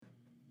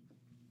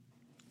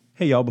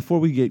Hey, y'all, before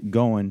we get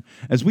going,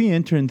 as we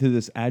enter into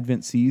this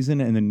Advent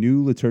season and the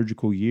new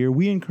liturgical year,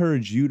 we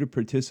encourage you to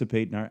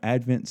participate in our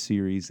Advent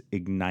series,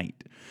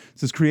 Ignite.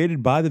 This is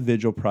created by the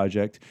Vigil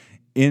Project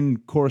in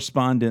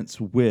correspondence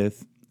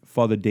with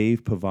Father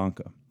Dave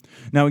Pavanka.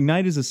 Now,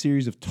 Ignite is a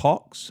series of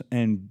talks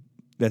and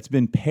that's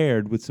been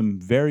paired with some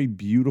very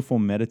beautiful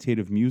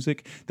meditative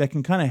music that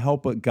can kind of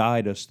help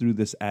guide us through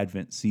this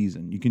Advent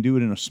season. You can do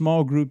it in a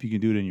small group, you can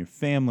do it in your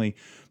family,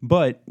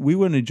 but we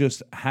want to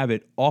just have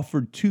it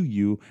offered to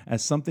you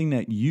as something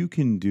that you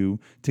can do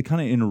to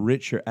kind of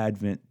enrich your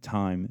Advent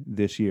time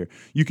this year.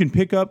 You can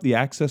pick up the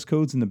access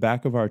codes in the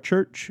back of our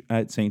church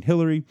at St.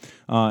 Hilary,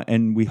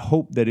 and we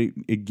hope that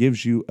it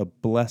gives you a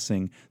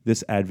blessing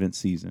this Advent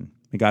season.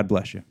 May God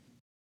bless you.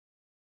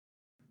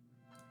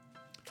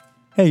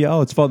 Hey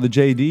y'all, it's Father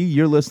JD.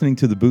 You're listening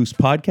to the Boost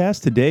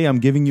Podcast. Today I'm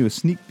giving you a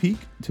sneak peek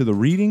to the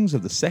readings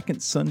of the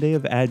second Sunday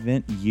of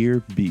Advent,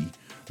 Year B.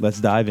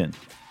 Let's dive in.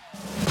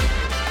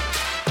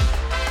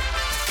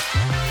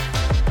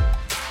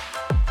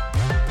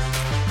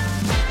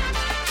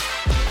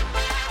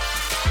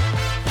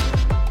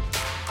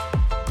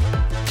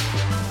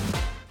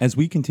 As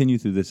we continue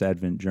through this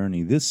Advent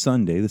journey, this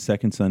Sunday, the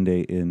second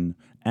Sunday in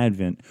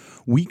Advent,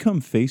 we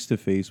come face to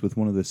face with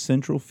one of the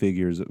central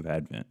figures of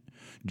Advent,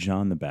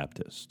 John the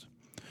Baptist.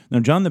 Now,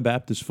 John the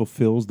Baptist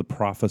fulfills the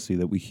prophecy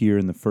that we hear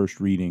in the first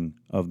reading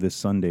of this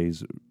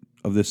Sunday's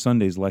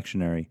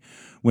lectionary,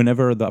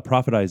 whenever the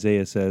prophet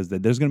Isaiah says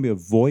that there's going to be a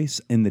voice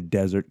in the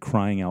desert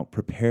crying out,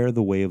 "Prepare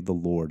the way of the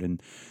Lord."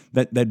 And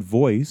that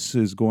voice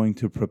is going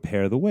to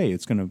prepare the way.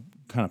 It's going to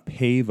kind of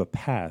pave a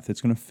path. It's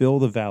going to fill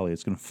the valley.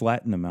 It's going to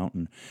flatten the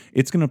mountain.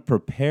 It's going to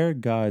prepare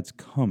God's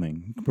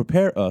coming,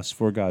 prepare us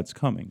for God's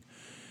coming.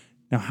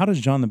 Now, how does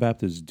John the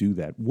Baptist do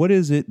that? What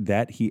is it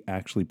that he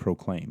actually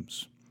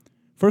proclaims?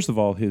 First of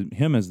all,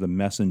 him as the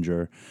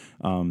messenger,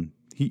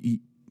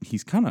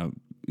 he's kind of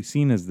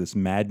seen as this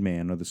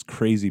madman or this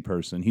crazy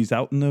person. He's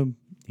out in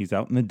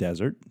the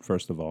desert.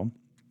 First of all,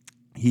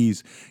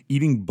 he's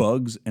eating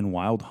bugs and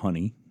wild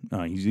honey.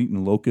 He's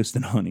eating locust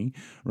and honey,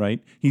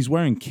 right? He's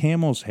wearing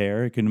camel's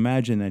hair. I can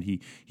imagine that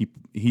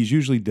he's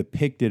usually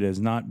depicted as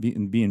not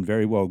being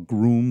very well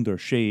groomed or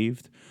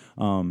shaved.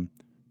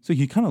 So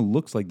he kind of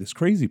looks like this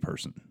crazy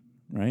person,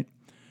 right?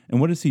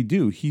 And what does he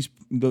do?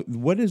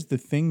 What is the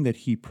thing that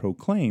he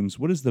proclaims?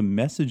 What is the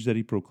message that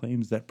he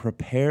proclaims that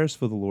prepares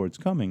for the Lord's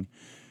coming?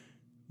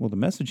 Well, the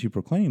message he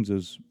proclaims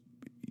is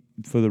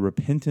for the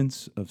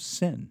repentance of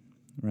sin,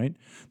 right?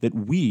 That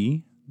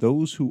we,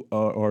 those who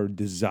are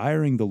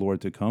desiring the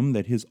Lord to come,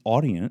 that his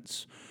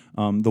audience,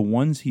 the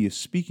ones he is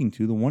speaking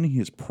to, the one he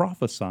is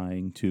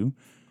prophesying to,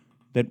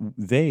 that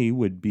they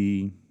would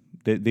be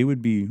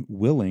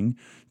willing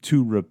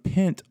to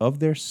repent of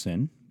their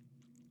sin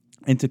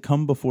and to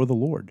come before the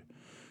Lord,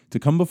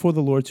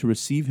 to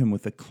receive him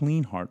with a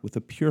clean heart, with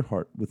a pure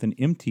heart, with an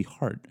empty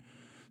heart,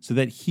 so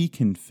that he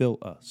can fill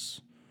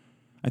us.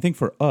 I think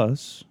for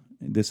us,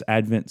 this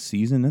Advent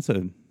season, that's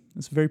a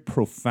very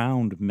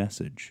profound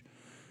message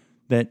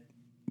that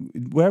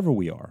wherever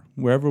we are,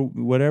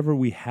 whatever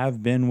we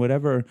have been,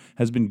 whatever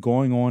has been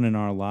going on in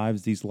our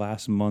lives these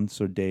last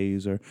months or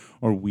days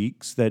or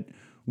weeks, that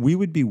we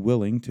would be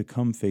willing to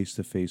come face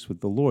to face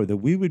with the Lord, that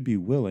we would be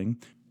willing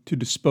to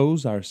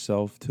dispose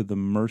ourselves to the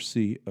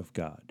mercy of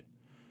God.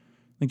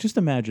 Like, just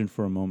imagine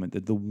for a moment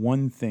that the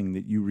one thing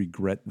that you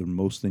regret the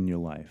most in your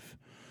life,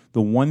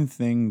 the one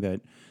thing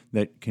that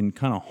can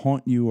kind of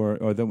haunt you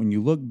or that when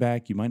you look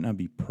back you might not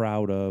be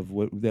proud of,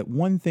 that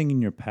one thing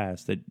in your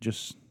past that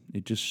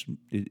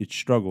it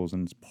struggles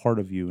and it's part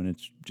of you and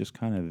it's just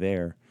kind of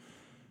there.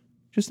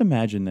 Just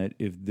imagine that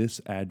if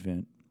this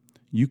Advent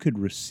you could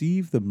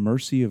receive the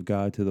mercy of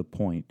God to the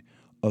point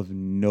of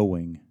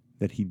knowing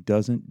that he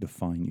doesn't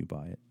define you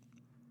by it,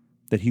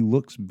 that he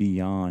looks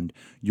beyond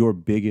your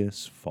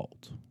biggest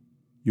fault,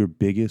 your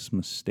biggest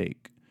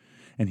mistake,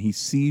 and he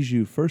sees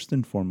you first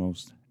and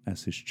foremost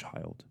as his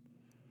child.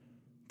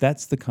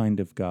 That's the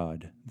kind of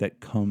God that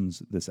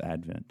comes this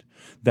Advent.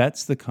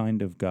 That's the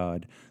kind of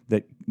God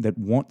that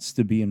wants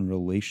to be in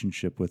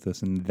relationship with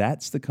us, and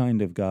that's the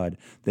kind of God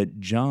that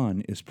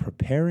John is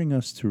preparing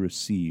us to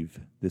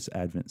receive this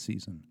Advent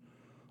season.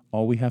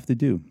 All we have to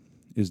do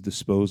is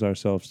dispose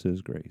ourselves to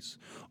his grace.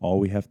 All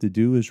we have to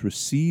do is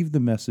receive the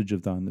message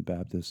of John the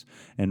Baptist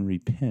and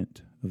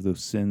repent of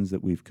those sins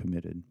that we've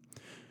committed.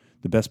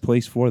 The best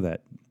place for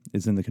that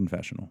is in the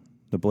confessional.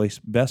 The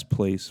best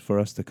place for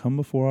us to come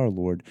before our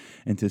Lord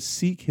and to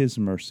seek his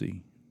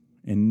mercy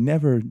and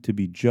never to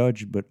be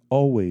judged, but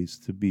always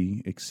to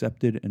be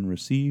accepted and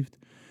received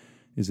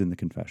is in the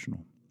confessional.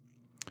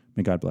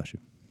 May God bless you.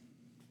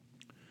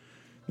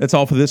 That's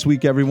all for this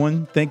week,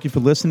 everyone. Thank you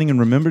for listening, and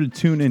remember to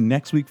tune in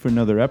next week for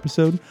another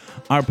episode.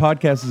 Our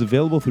podcast is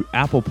available through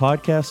Apple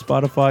Podcasts,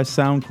 Spotify,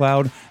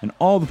 SoundCloud, and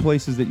all the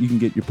places that you can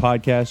get your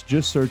podcast.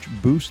 Just search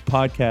Boost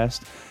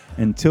Podcast.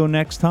 Until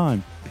next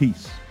time,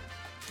 peace.